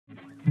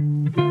Hello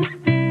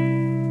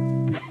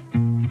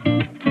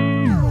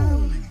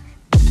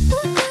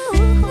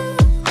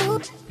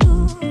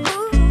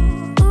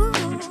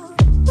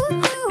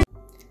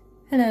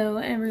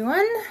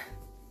everyone.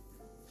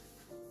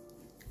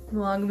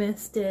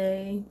 Vlogmas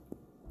day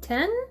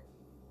 10,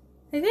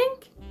 I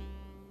think?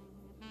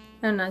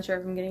 I'm not sure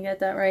if I'm gonna get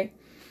that right.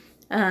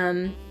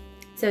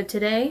 So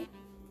today,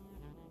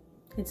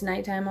 it's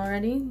nighttime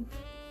already,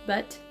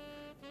 but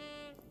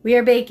we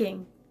are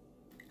baking.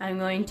 I'm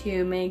going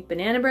to make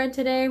banana bread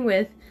today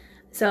with,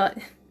 so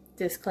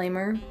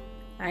disclaimer,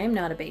 I am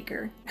not a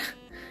baker.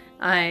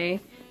 I'm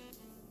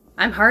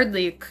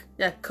hardly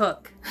a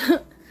cook.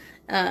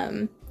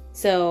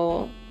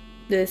 So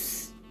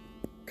this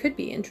could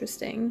be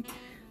interesting,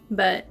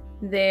 but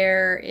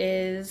there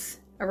is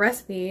a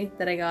recipe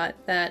that I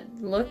got that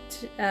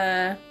looked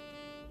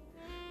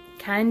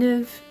kind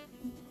of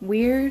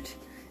weird,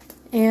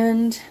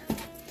 and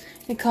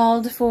it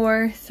called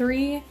for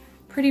 3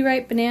 pretty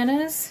ripe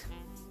bananas,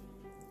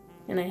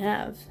 and I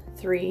have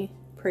 3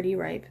 pretty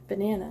ripe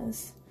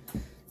bananas.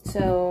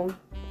 So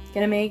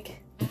gonna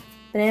make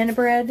banana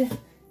bread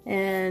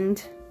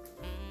and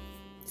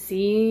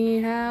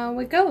see how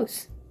it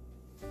goes.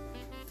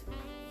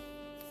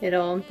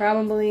 It'll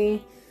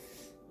probably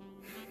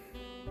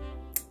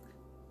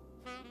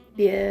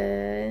be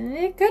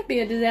it could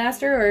be a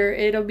disaster, or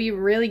it'll be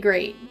really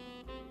great.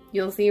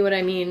 You'll see what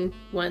I mean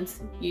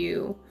once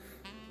you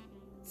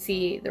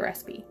see the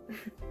recipe.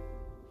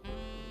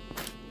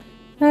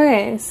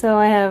 Okay, so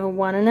I have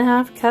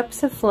 1.5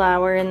 cups of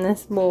flour in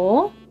this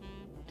bowl,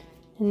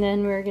 and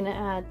then we're gonna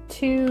add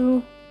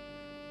 2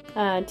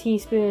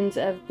 teaspoons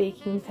of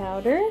baking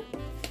powder.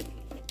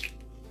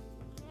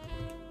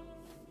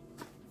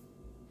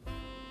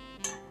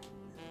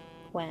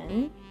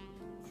 One.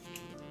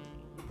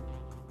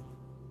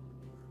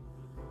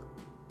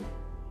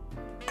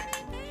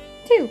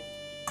 2.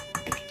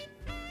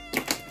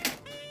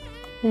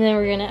 And then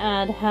we're gonna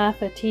add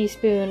 1/2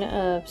 teaspoon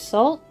of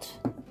salt.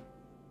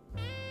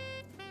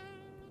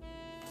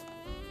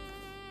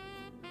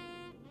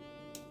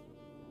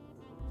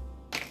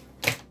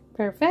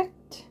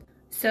 Perfect.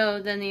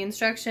 So then the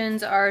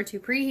instructions are to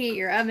preheat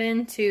your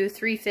oven to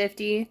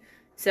 350.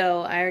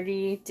 So I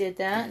already did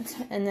that.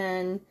 And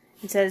then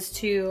it says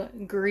to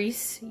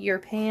grease your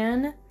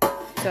pan.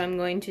 So I'm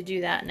going to do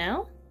that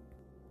now.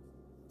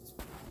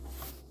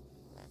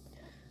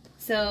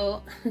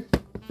 So,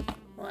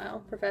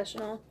 wow,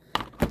 professional.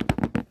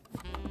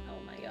 Oh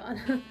my god.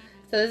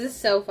 So this is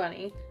so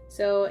funny.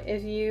 So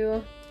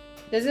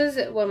this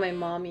is what my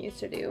mom used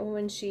to do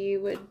when she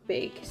would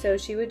bake. So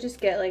she would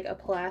just get like a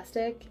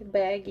plastic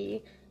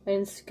baggie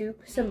and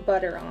scoop some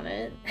butter on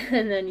it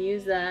and then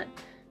use that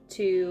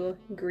to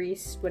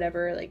grease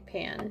whatever like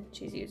pan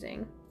she's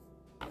using.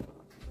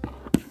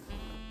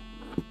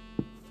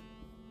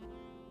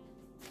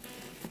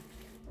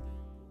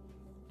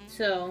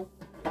 So,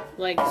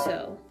 like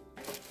so.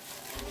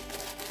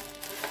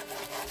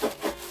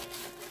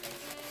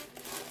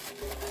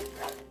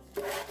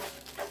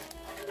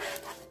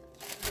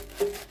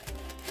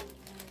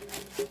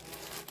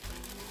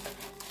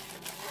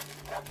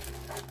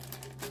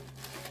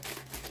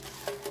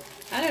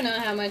 I don't know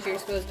how much you're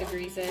supposed to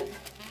grease it.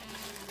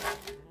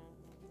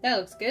 That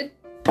looks good.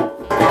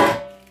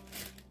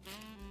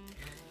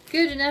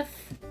 Good enough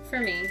for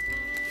me.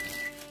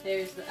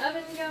 There's the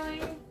oven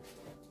going.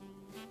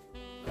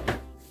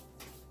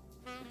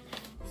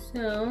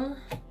 So,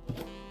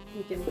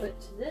 we can put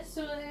this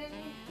away.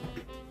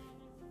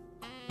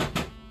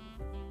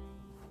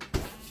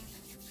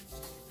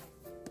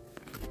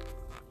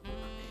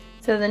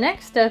 So the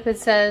next step, it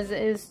says,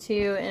 is to,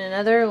 in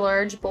another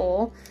large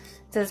bowl,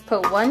 it says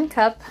put 1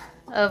 cup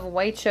of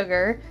white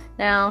sugar.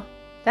 Now,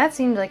 that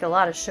seemed like a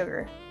lot of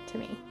sugar to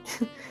me.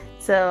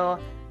 So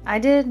I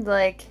did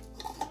like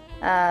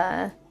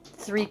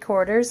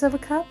 3/4 of a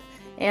cup,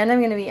 and I'm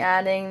going to be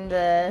adding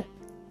the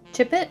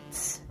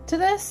chippets to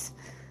this.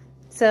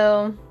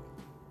 So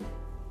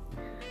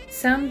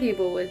some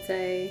people would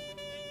say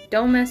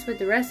don't mess with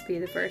the recipe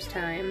the first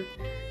time,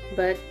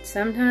 but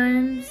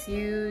sometimes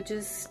you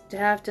just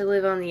have to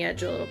live on the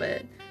edge a little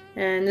bit.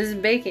 And this is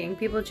baking.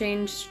 People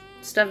change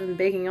stuff in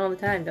baking all the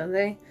time, don't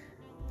they?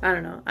 I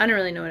don't know. I don't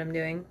really know what I'm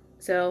doing.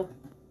 So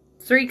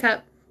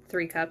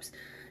 3/4 cups,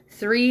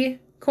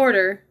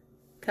 3/4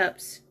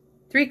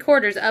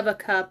 of a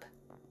cup,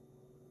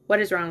 what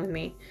is wrong with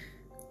me,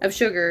 of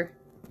sugar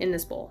in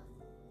this bowl.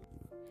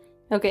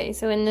 Okay,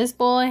 so in this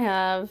bowl I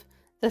have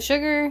the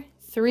sugar,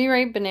 3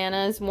 ripe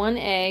bananas, 1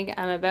 egg.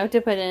 I'm about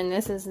to put in,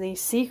 this is the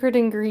secret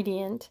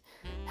ingredient,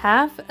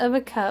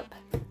 1/2 cup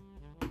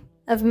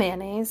of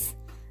mayonnaise,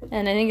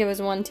 and I think it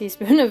was 1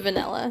 teaspoon of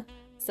vanilla.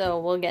 So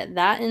we'll get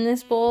that in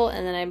this bowl,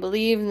 and then I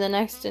believe the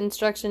next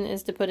instruction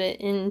is to put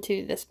it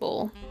into this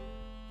bowl.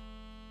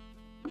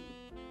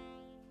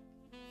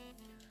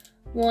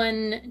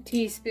 1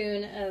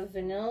 teaspoon of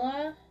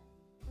vanilla.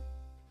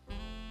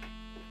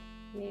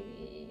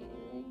 Maybe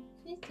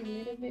just a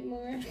little bit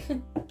more.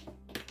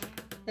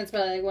 That's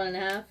probably like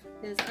 1.5,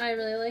 because I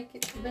really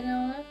like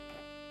vanilla.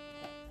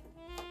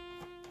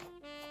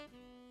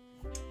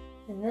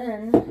 And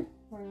then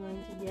we're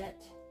going to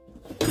get,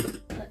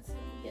 let's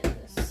get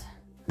this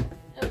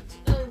out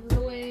of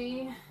the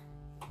way.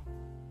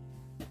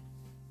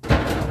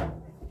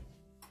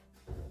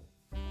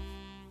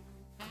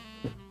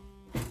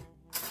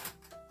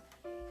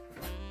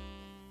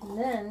 And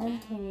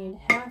then we need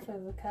half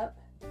of a cup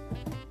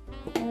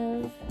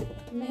of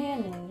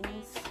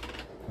mayonnaise.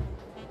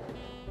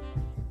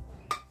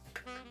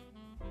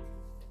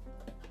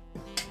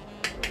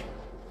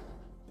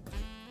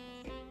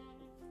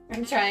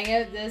 I'm trying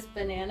out this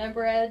banana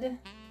bread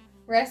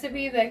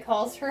recipe that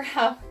calls for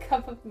half a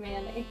cup of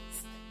mayonnaise.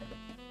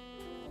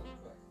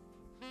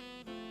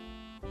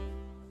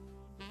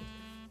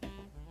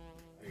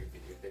 Are you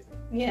videotaping?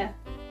 Yeah.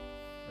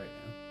 Right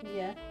now?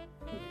 Yeah.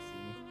 Can you see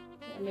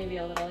me? Maybe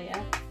a little,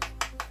 yeah.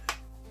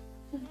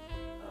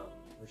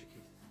 Where's your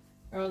keys?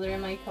 Oh, they're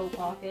in my coat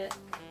pocket.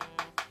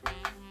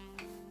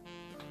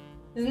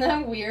 Isn't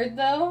that weird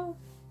though?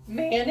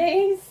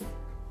 Mayonnaise?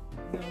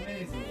 No,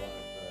 mayonnaise is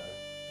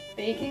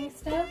Baking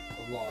stuff?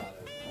 a lot of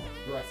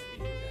recipes in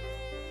general.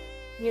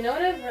 You know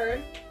what I've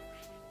heard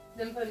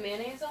them put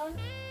mayonnaise on?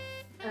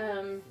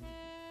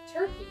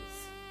 Turkeys.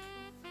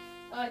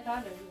 Oh, I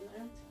thought it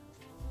was in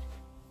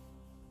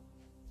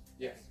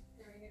Yes.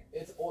 there. Right here.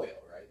 It's oil,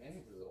 right?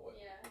 Mayonnaise is oil.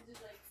 Yeah,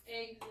 just like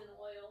eggs and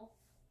oil.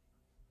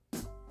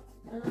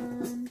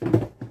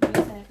 I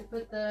guess I have to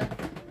put the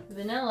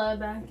vanilla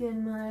back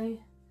in my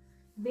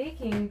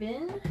baking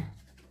bin.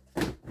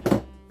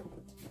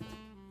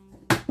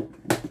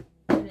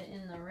 Put it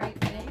in the right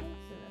way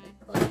so that it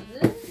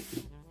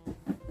closes.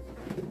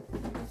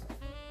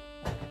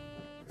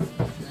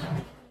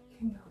 That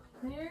can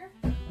go there.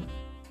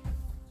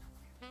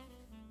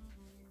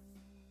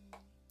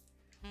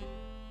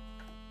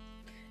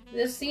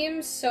 This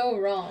seems so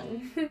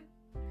wrong,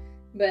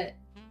 but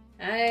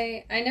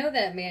I know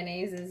that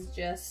mayonnaise is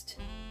just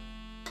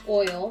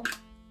oil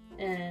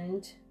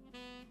and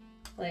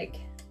like,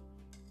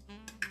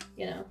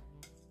 you know,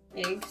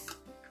 eggs.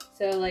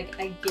 So like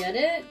I get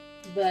it,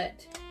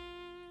 but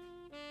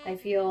I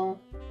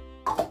feel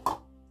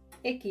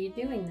icky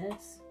doing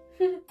this.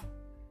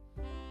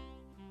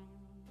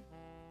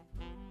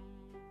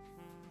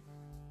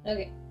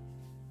 Okay.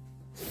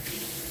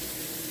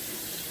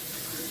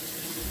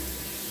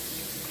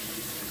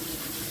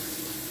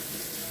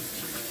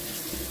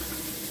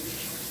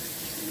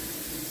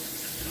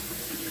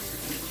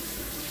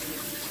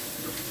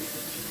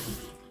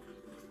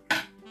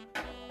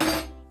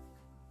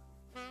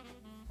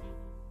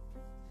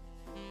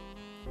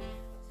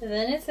 So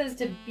then it says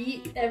to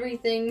beat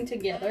everything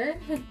together.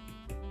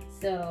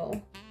 So,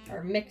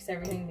 or mix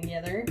everything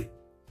together.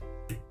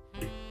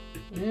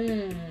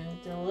 Mmm,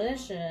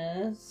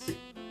 delicious.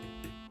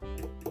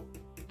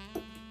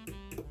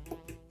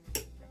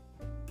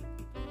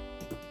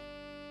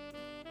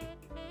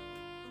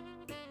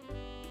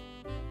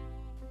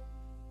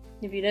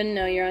 If you didn't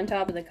know, you're on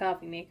top of the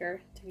coffee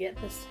maker to get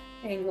this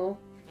angle.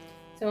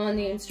 So on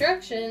the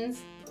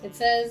instructions, it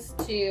says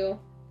to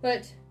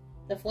put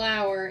the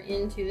flour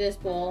into this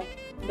bowl,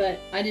 but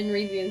I didn't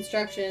read the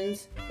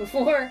instructions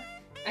before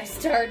I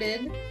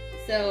started.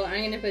 So I'm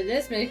going to put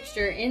this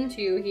mixture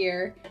into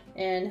here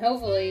and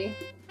hopefully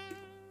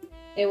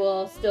it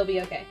will still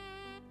be okay.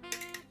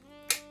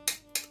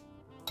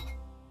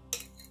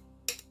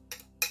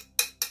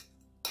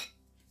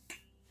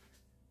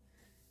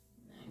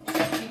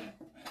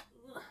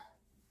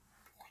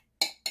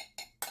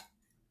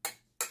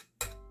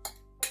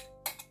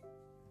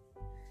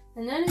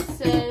 And then it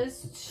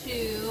says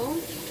to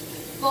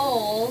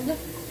fold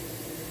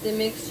the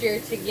mixture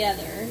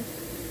together.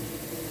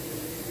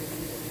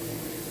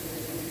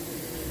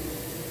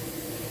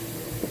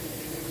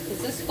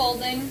 Is this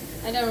folding?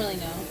 I don't really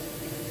know.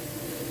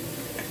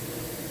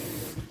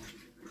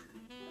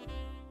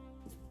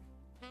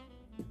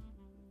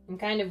 I'm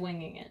kind of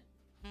winging it.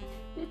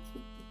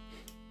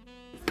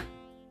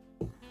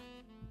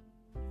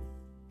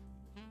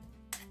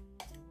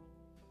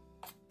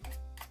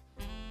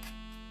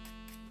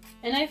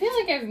 And I feel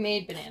like I've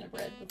made banana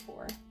bread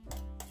before.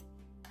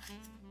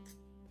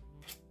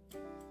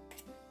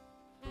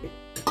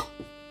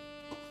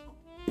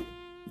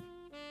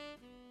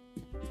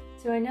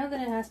 So I know that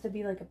it has to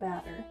be like a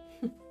batter.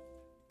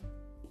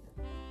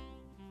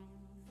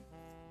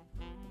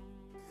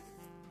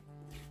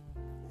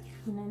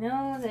 And I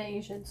know that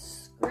you should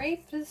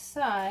scrape the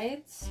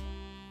sides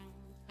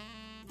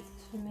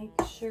to make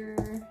sure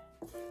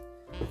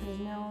there's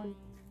no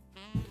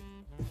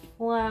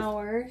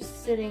flour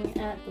sitting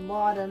at the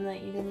bottom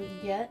that you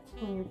didn't get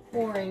when you're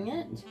pouring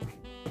it.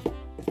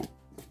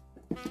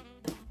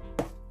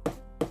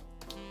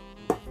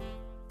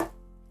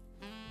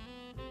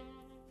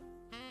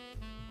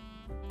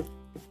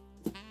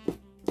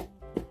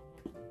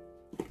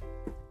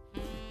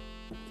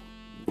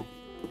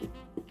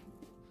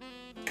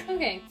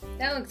 Okay,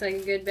 that looks like a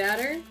good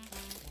batter.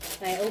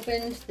 I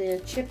opened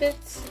the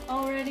Chippets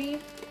already,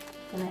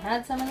 and I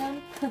had some of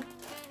them.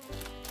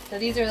 So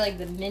these are like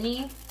the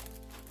mini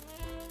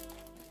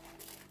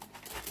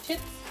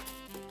chips.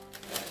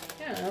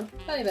 I don't know,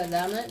 probably about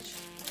that much.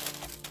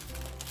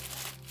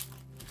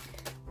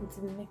 Let's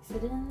mix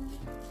it in.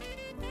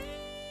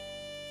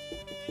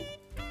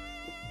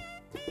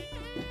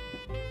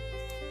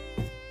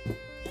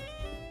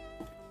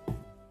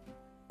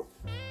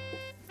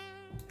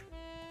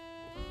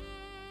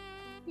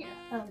 Yeah,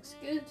 that looks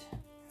good.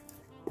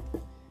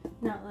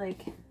 Not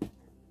like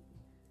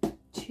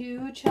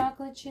too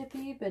chocolate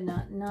chippy, but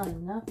not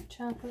enough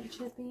chocolate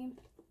chippy.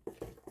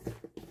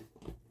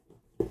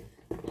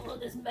 Oh,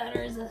 this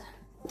batter is a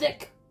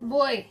thick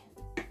boy.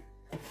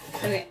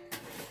 Okay.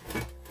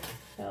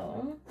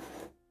 So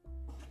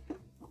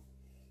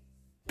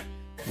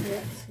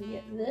let's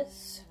get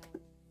this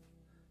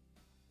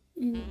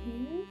in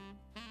here.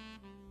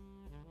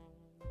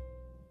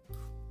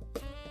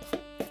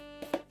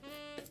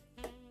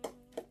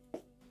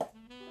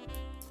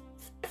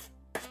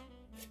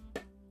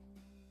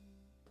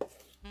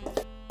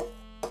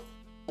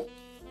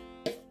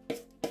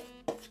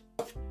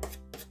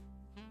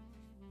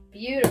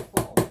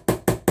 Beautiful.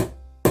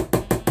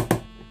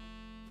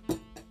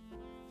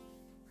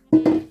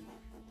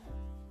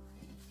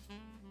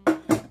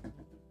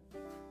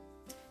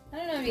 I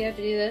don't know if you have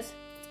to do this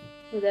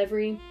with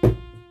every,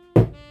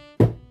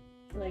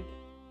 like,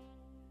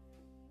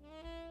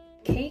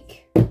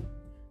 cake,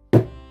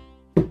 but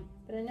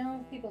I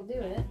know people do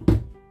it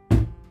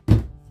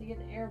to get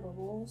the air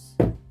bubbles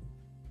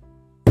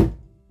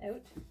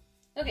out.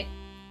 Okay.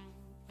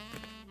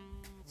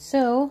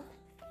 So,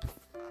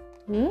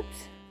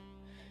 oops.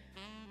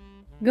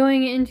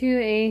 Going into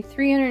a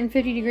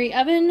 350-degree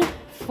oven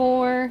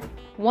for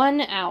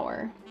 1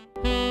 hour.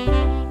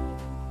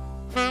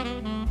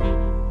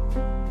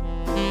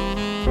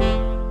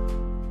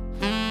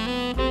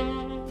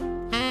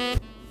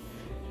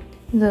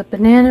 The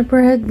banana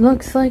bread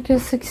looks like a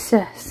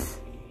success.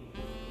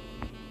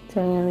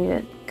 So I'm gonna leave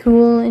it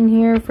cool in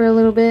here for a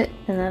little bit,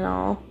 and then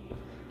I'll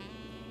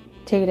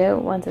take it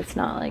out once it's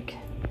not like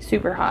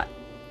super hot.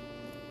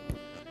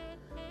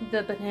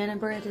 The banana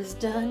bread is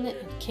done.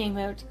 It came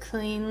out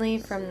cleanly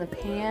from the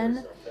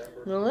pan.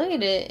 Look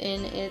at it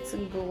in its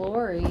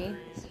glory.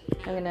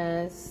 I'm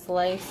gonna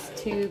slice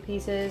 2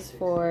 pieces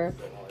for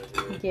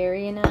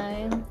Gary and I,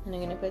 and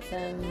I'm gonna put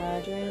some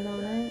margarine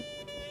on it.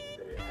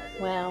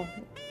 Wow,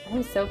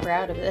 I'm so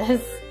proud of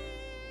this.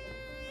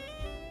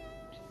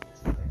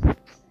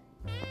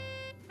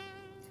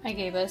 I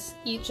gave us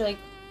each like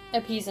a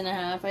piece and a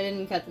half. I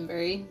didn't cut them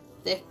very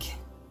thick.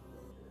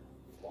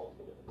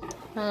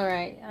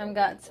 Alright, I've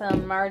got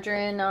some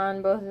margarine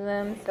on both of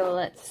them, so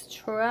let's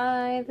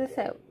try this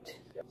out.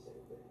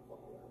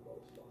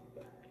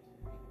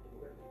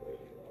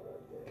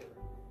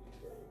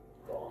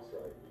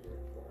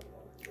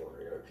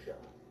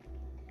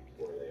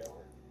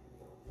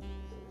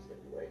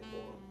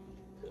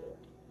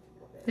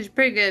 It's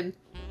pretty good.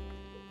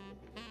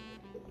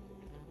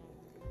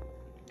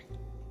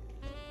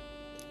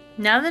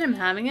 Now that I'm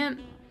having it,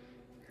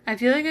 I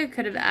feel like I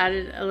could have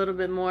added a little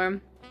bit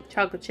more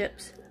chocolate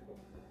chips.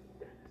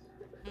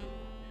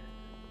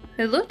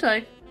 It looked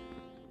like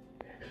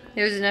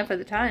it was enough at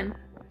the time,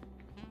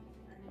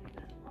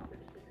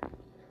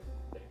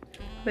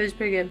 but it's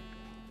pretty good.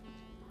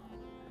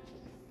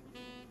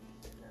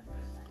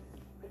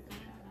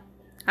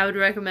 I would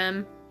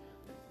recommend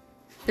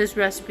this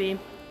recipe